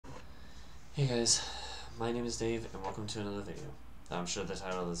Hey guys, my name is Dave and welcome to another video. I'm sure the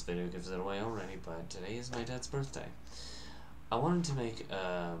title of this video gives it away already, but today is my dad's birthday. I wanted to make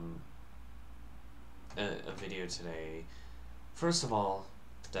a video today. First of all,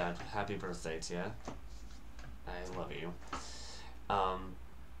 Dad, happy birthday to you. I love you. Um,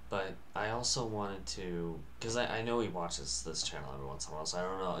 but I also wanted to, because I know he watches this channel every once in a while, so I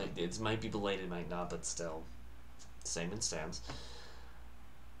don't know, it might be belated, might not, but still, same in stands.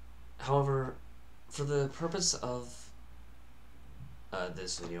 However, for the purpose of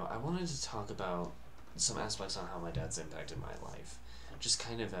this video, I wanted to talk about some aspects on how my dad's impacted my life, just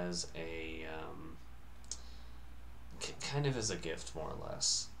kind of as a kind of as a gift, more or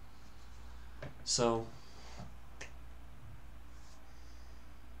less. So,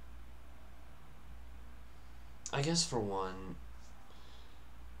 I guess for one,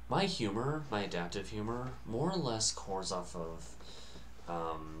 my humor, my adaptive humor, more or less cores off of,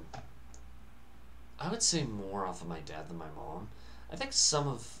 um, I would say more off of my dad than my mom. I think some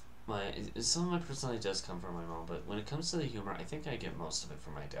of my personality does come from my mom, but when it comes to the humor, I think I get most of it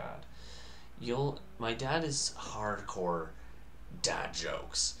from my dad. My dad is hardcore dad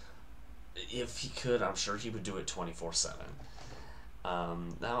jokes. If he could, I'm sure he would do it 24/7.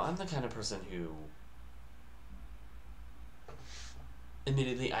 Now, I'm the kind of person who,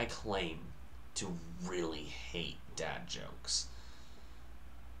 admittedly, I claim to really hate dad jokes,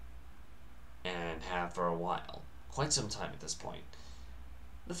 and have for a while, quite some time at this point.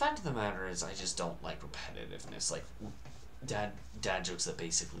 The fact of the matter is, I just don't like repetitiveness, like dad dad jokes that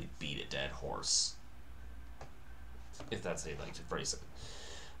basically beat a dead horse, if that's how you'd like to phrase it.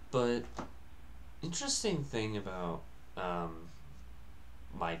 But interesting thing about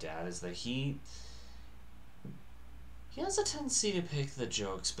my dad is that he has a tendency to pick the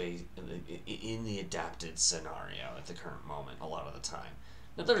jokes in the adapted scenario at the current moment a lot of the time.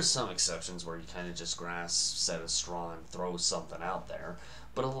 Now, there's some exceptions where he kind of just set a straw and throws something out there,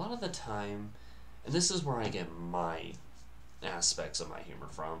 but a lot of the time, and this is where I get my aspects of my humor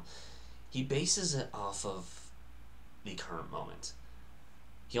from, he bases it off of the current moment.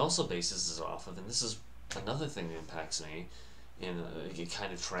 He also bases it off of, and this is another thing that impacts me, and it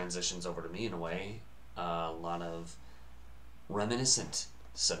kind of transitions over to me in a way, a lot of reminiscent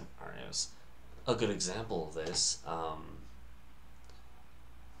scenarios. A good example of this,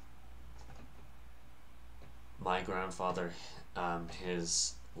 my grandfather,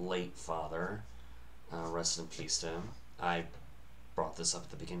 his late father, rest in peace to him. I brought this up at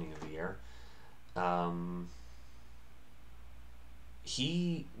the beginning of the year. Um,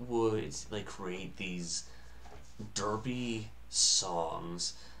 he would like create these derpy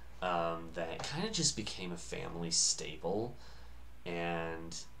songs that kind of just became a family staple,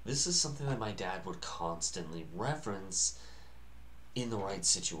 and this is something that my dad would constantly reference in the right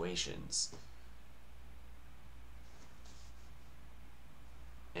situations.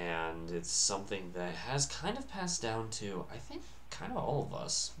 And it's something that has kind of passed down to, I think, kind of all of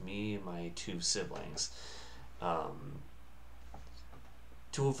us, me and my two siblings, um,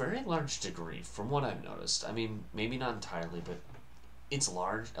 to a very large degree, from what I've noticed. I mean, maybe not entirely, but it's a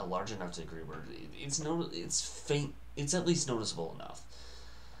large enough degree where it's faint, it's at least noticeable enough.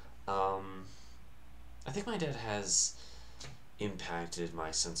 Um, I think my dad has impacted my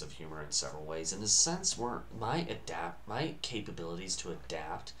sense of humor in several ways. In the sense where my capabilities to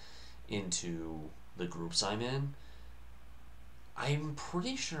adapt into the groups I'm in, I'm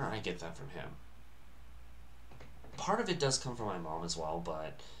pretty sure I get that from him. Part of it does come from my mom as well,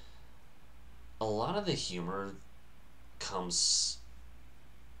 but a lot of the humor comes,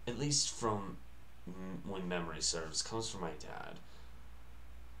 at least from when memory serves, comes from my dad.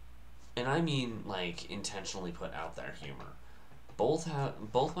 And I mean like intentionally put out there humor. Both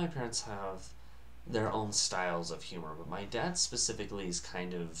my parents have their own styles of humor, but my dad specifically is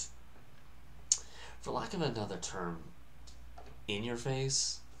kind of, for lack of another term, in your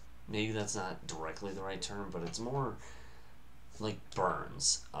face. Maybe that's not directly the right term, but it's more like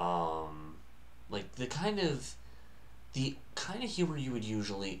burns. Like the kind of humor you would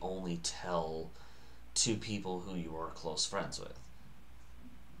usually only tell to people who you are close friends with.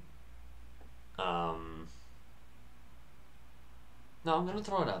 Um, Now, I'm going to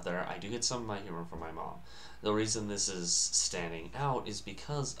throw it out there. I do get some of my humor from my mom. The reason this is standing out is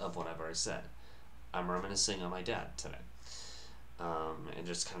because of what I've already said. I'm reminiscing on my dad today. And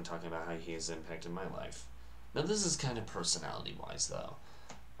just kind of talking about how he has impacted my life. Now, this is kind of personality-wise, though.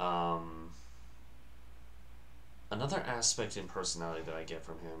 Another aspect in personality that I get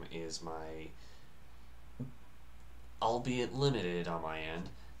from him is my, albeit limited on my end,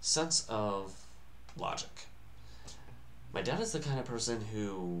 sense of logic. My dad is the kind of person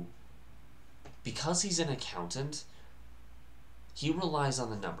who because he's an accountant, he relies on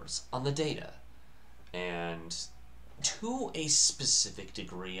the numbers, on the data. And to a specific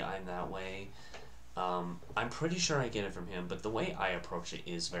degree, I'm that way. I'm pretty sure I get it from him, but the way I approach it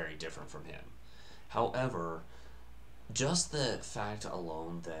is very different from him. However, just the fact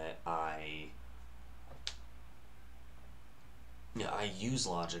alone that I use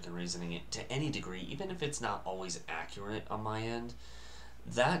logic and reasoning it to any degree, even if it's not always accurate on my end,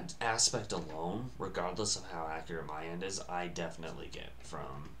 that aspect alone, regardless of how accurate my end is, I definitely get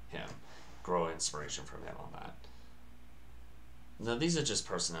from him. Grow inspiration from him on that. Now, these are just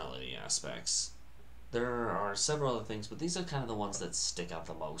personality aspects. There are several other things, but these are kind of the ones that stick out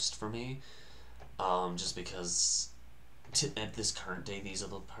the most for me. Just because at this current day, these are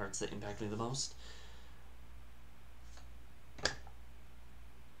the parts that impact me the most.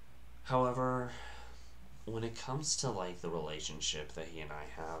 However, when it comes to like the relationship that he and I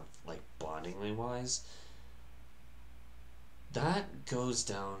have, like bondingly wise, that goes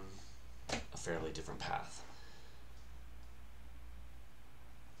down a fairly different path.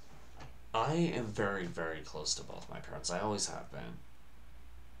 I am very, very close to both my parents. I always have been.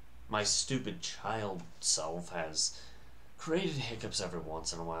 My stupid child self has created hiccups every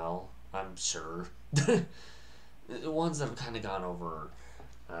once in a while, I'm sure. Ones that have kind of gone over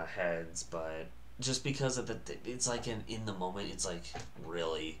heads, but just because of it's like in the moment, it's like,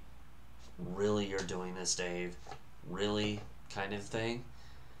 really? Really you're doing this, Dave? Really? Kind of thing.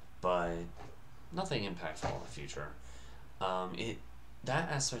 But nothing impactful in the future.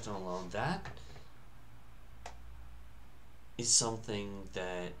 That aspect alone, that is something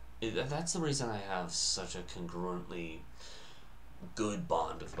that's the reason I have such a congruently good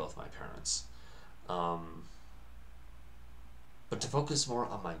bond with both my parents. But to focus more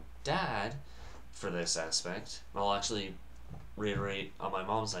on my dad for this aspect, I'll actually reiterate on my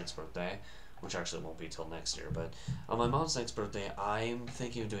mom's next birthday, which actually won't be till next year, but on my mom's next birthday, I'm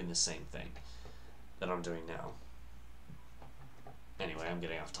thinking of doing the same thing that I'm doing now. Anyway, I'm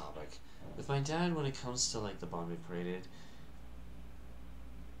getting off topic. With my dad, when it comes to like the bond we've created,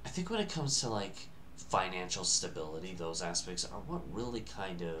 I think when it comes to like financial stability, those aspects are what really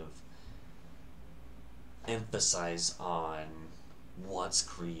kind of emphasize on what's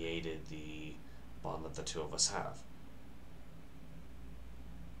created the bond that the two of us have.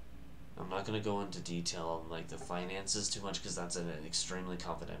 I'm not going to go into detail on like the finances too much because that's an extremely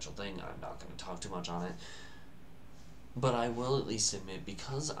confidential thing. I'm not going to talk too much on it. But I will at least admit,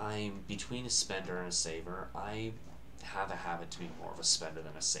 because I'm between a spender and a saver, I have a habit to be more of a spender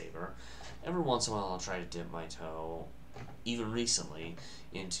than a saver. Every once in a while I'll try to dip my toe, even recently,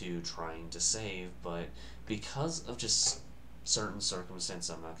 into trying to save, but because of just certain circumstances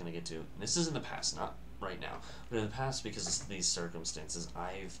I'm not going to get to, this is in the past, not right now, but in the past, because of these circumstances,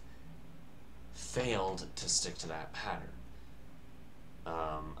 I've failed to stick to that pattern.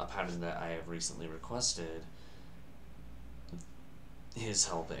 A pattern that I have recently requested his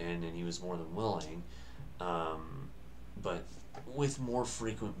help in, and he was more than willing, but with more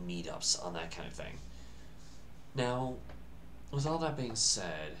frequent meetups on that kind of thing. Now, with all that being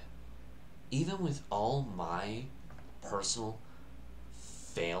said, even with all my personal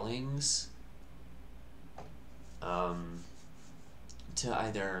failings, to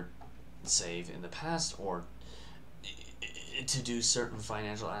either save in the past or to do certain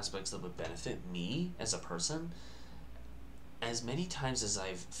financial aspects that would benefit me as a person, as many times as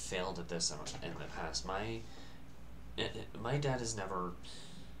I've failed at this in the past, my dad has never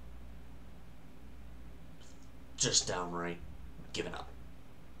just downright given up.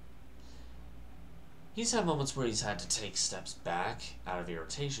 He's had moments where he's had to take steps back out of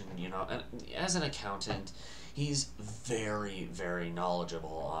irritation, and as an accountant, he's very, very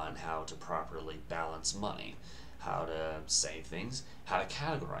knowledgeable on how to properly balance money, how to save things, how to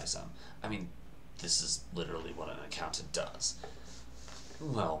categorize them. I mean, this is literally what an accountant does.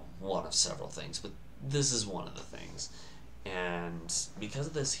 Well, one of several things, but this is one of the things. And because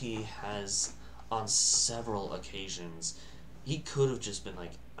of this, he has, on several occasions, he could have just been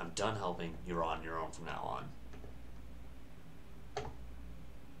like, I'm done helping, you're on your own from now on.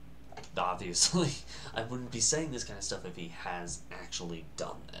 Obviously, I wouldn't be saying this kind of stuff if he has actually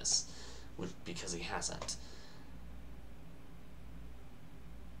done this, because he hasn't.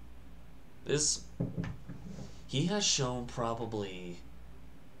 He has shown probably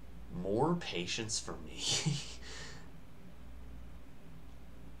more patience for me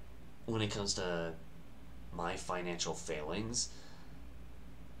when it comes to my financial failings,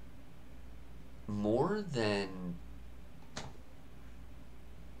 more than,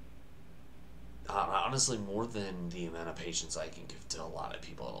 honestly, more than the amount of patience I can give to a lot of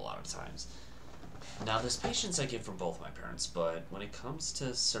people at a lot of times. Now, this patience I get from both my parents, but when it comes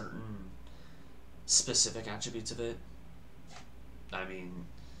to certain specific attributes of it, I mean,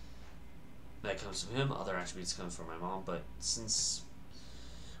 that comes from him. Other attributes come from my mom. But since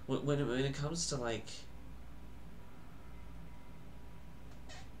when it comes to like,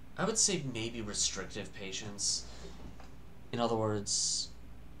 I would say maybe restrictive patience. In other words,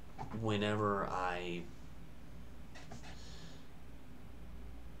 whenever I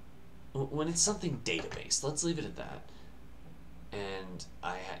when it's something database, let's leave it at that. And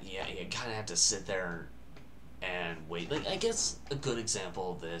yeah, you kind of have to sit there and wait. Like, I guess a good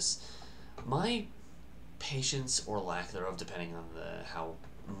example of this, my patience or lack thereof, depending on how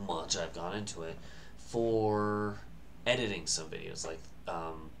much I've gone into it, for editing some videos, like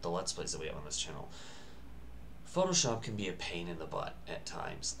the Let's Plays that we have on this channel. Photoshop can be a pain in the butt at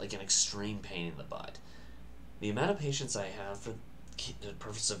times, like an extreme pain in the butt. The amount of patience I have for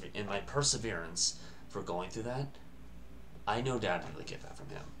in my perseverance for going through that, I no doubt really get that from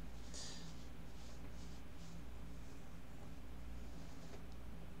him.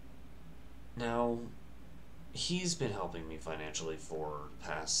 Now, he's been helping me financially for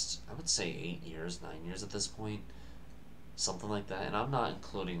past, I would say 8 years, 9 years at this point, something like that. And I'm not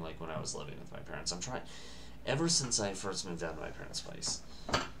including like when I was living with my parents. I'm trying, ever since I first moved out of my parents' place.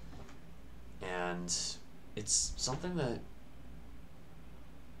 And it's something that,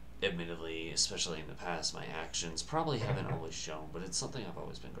 admittedly, especially in the past, my actions probably haven't always shown, but it's something I've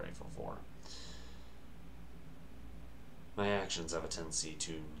always been grateful for. My actions have a tendency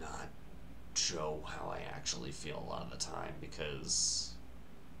to not show how I actually feel a lot of the time because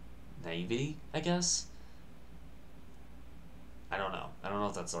naivety, I guess. I don't know. I don't know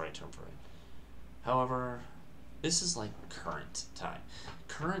if that's the right term for it. However, this is like current time.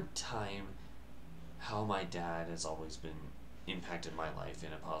 Current time, how my dad has always been impacted my life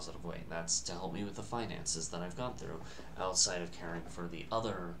in a positive way. And that's to help me with the finances that I've gone through, outside of caring for the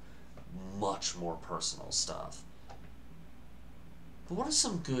other, much more personal stuff. But what are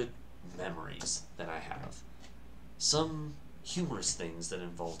some good memories that I have? Some humorous things that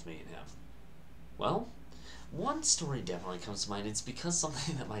involved me and him? Well, one story definitely comes to mind. It's because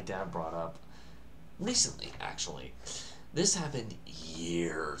something that my dad brought up recently, actually. This happened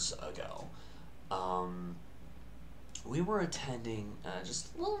years ago. We were attending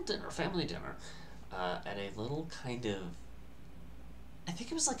just a little dinner, family dinner, at a little kind of, I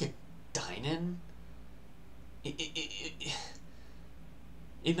think it was like a dine-in.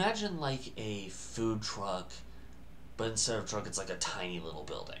 Imagine like a food truck, but instead of truck, it's like a tiny little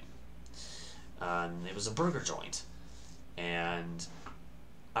building. It was a burger joint, and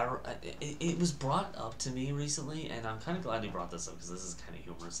it was brought up to me recently, and I'm kind of glad he brought this up because this is kind of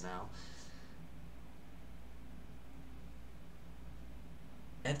humorous now.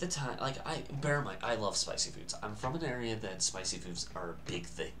 At the time, like, bear in mind, I love spicy foods. I'm from an area that spicy foods are a big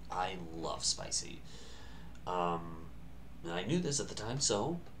thing. I love spicy. And I knew this at the time,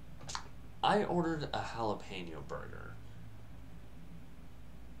 so I ordered a jalapeno burger.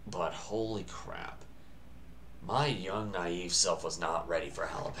 But holy crap. My young, naive self was not ready for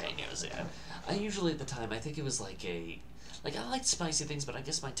jalapenos yet. I usually, at the time, I think it was like I liked spicy things, but I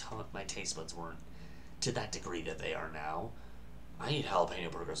guess my taste buds weren't to that degree that they are now. I eat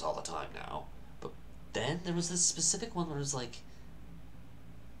jalapeno burgers all the time now. But then there was this specific one where it was like,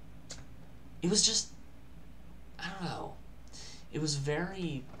 it was just, I don't know. It was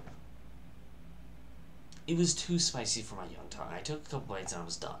too spicy for my young tongue. I took a couple bites and I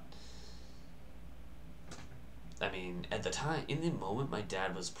was done. I mean, at the time, in the moment, my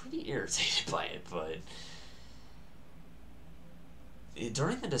dad was pretty irritated by it, but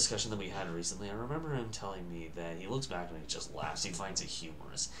during the discussion that we had recently, I remember him telling me that he looks back and he just laughs. He finds it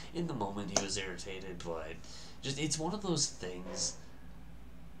humorous. In the moment, he was irritated, but just it's one of those things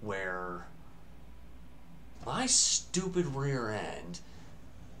where my stupid rear end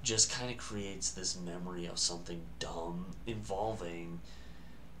just kind of creates this memory of something dumb involving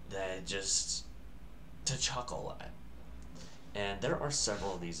that just to chuckle at. And there are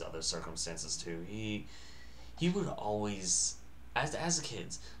several of these other circumstances too. He would always, as a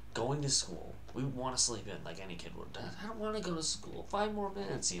kid, going to school, we would want to sleep in like any kid would. I don't want to go to school. 5 more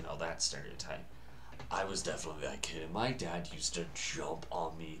minutes, you know, that stereotype. I was definitely that kid, and my dad used to jump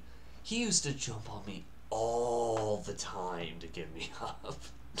on me. He used to jump on me all the time to get me up.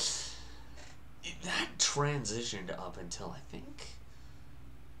 That transitioned up until I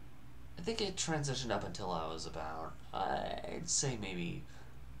think it transitioned up until I was about, I'd say maybe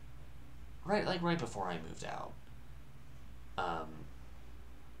right before I moved out.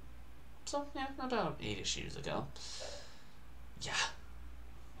 So yeah, about 8-ish years ago. Yeah.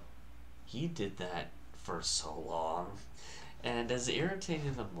 he did that for so long. And as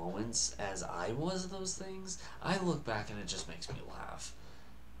irritating the moments as I was those things, I look back and it just makes me laugh.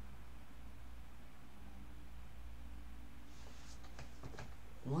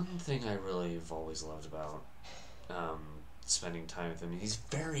 One thing I really have always loved about um, spending time with him, he's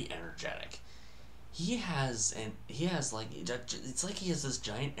very energetic. He has like it's like he has this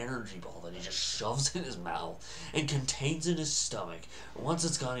giant energy ball that he just shoves in his mouth and contains in his stomach. Once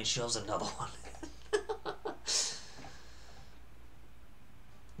it's gone, he shoves another one.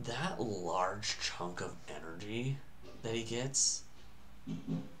 That large chunk of energy that he gets,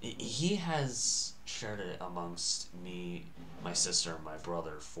 he has shared it amongst me, my sister, and my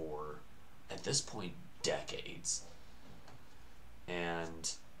brother for, at this point, decades.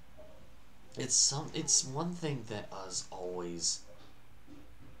 And it's one thing that has always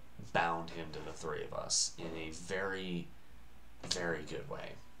bound him to the three of us in a very, very good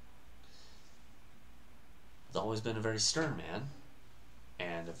way. He's always been a very stern man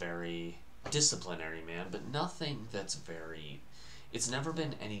and a very disciplinary man, but nothing that's very. It's never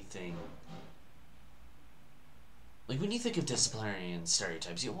been anything. Like, when you think of disciplinarian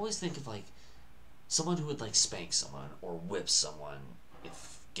stereotypes, you always think of, like, someone who would, like, spank someone or whip someone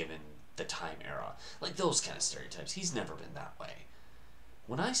if given the time era. Like, those kind of stereotypes. He's never been that way.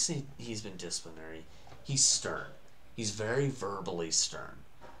 When I say he's been disciplinary, he's stern. He's very verbally stern.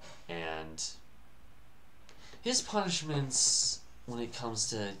 And his punishments, when it comes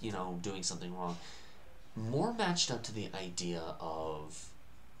to, doing something wrong, more matched up to the idea of,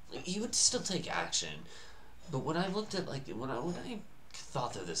 like, he would still take action. But when I looked at, like, when I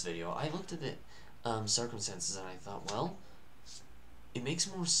thought through this video, I looked at the circumstances and I thought, well, it makes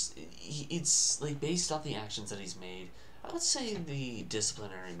more. It's like based off the actions that he's made. I would say the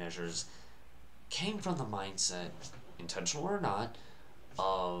disciplinary measures came from the mindset, intentional or not,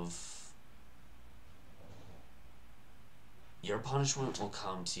 of your punishment will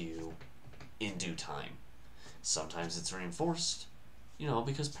come to you in due time. Sometimes it's reinforced,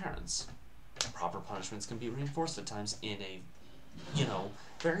 because parents. Proper punishments can be reinforced at times in a,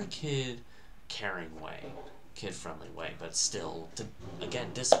 very caring way, kid-friendly way, but still,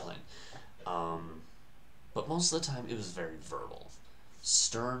 again, discipline. But most of the time, it was very verbal.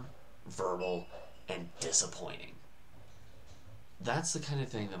 Stern, verbal, and disappointing. That's the kind of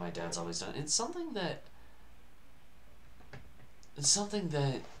thing that my dad's always done. It's something that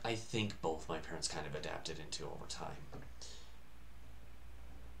I think both my parents kind of adapted into over time.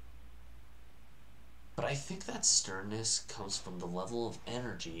 But I think that sternness comes from the level of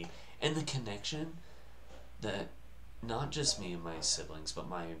energy and the connection that not just me and my siblings, but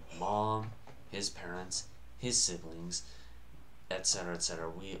my mom, his parents, his siblings, etc.,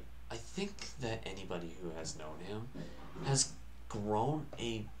 etc. I think that anybody who has known him has grown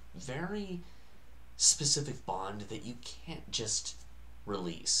a very specific bond that you can't just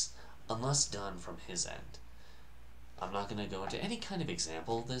release unless done from his end. I'm not going to go into any kind of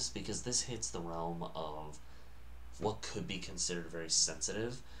example of this because this hits the realm of what could be considered very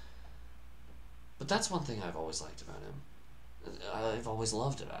sensitive. But that's one thing I've always liked about him. I've always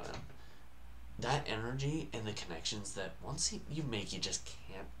loved about him. That energy and the connections that once you make, you just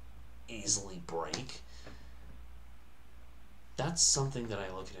can't easily break. That's something that I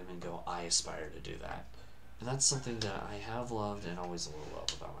look at him and go, I aspire to do that. And that's something that I have loved and always will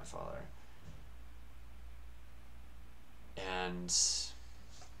love about my father. And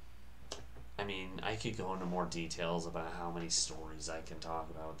I mean, I could go into more details about how many stories I can talk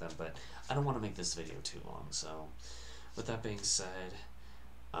about with them, but I don't want to make this video too long. So, with that being said,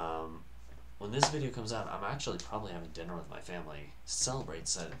 when this video comes out, I'm actually probably having dinner with my family. Celebrate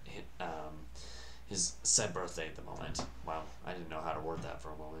his said birthday at the moment. Wow, I didn't know how to word that for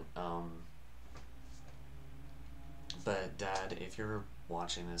a moment. But Dad, if you're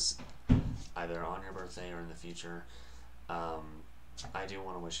watching this either on your birthday or in the future, I do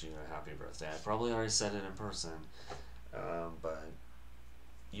want to wish you a happy birthday. I probably already said it in person, but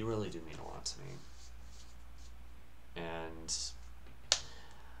you really do mean a lot to me. And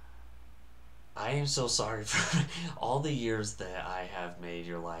I am so sorry for all the years that I have made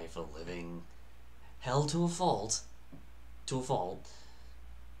your life a living hell to a fault. To a fault.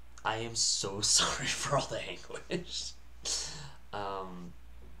 I am so sorry for all the anguish.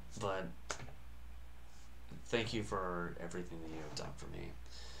 But thank you for everything that you have done for me.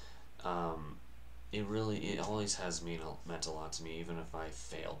 It always has meant a lot to me, even if I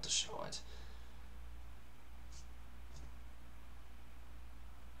failed to show it.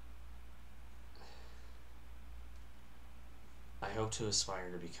 I hope to aspire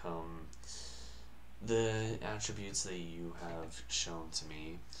to become the attributes that you have shown to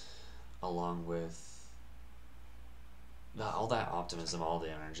me. along with all that optimism, all the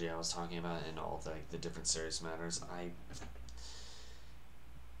energy I was talking about, and all the different serious matters,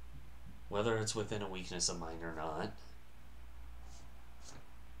 whether it's within a weakness of mine or not,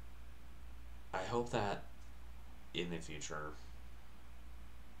 I hope that in the future,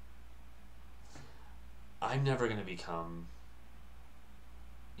 I'm never going to become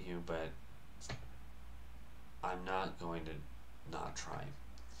you, but I'm not going to not try.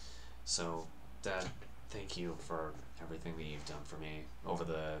 So, Dad, thank you for everything that you've done for me over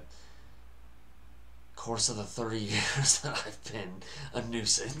the course of the 30 years that I've been a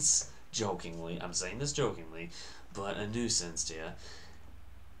nuisance. Jokingly, I'm saying this jokingly, but a nuisance to you.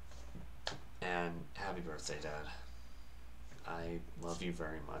 And happy birthday, Dad. I love you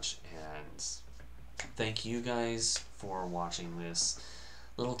very much, and thank you guys for watching this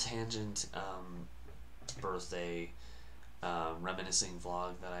little tangent birthday reminiscing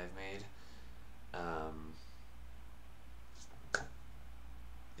vlog that I've made.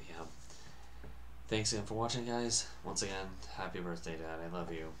 Yeah. Thanks again for watching, guys. Once again, happy birthday, Dad. I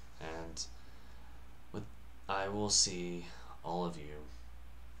love you, and I will see all of you,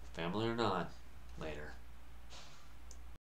 family or not, later.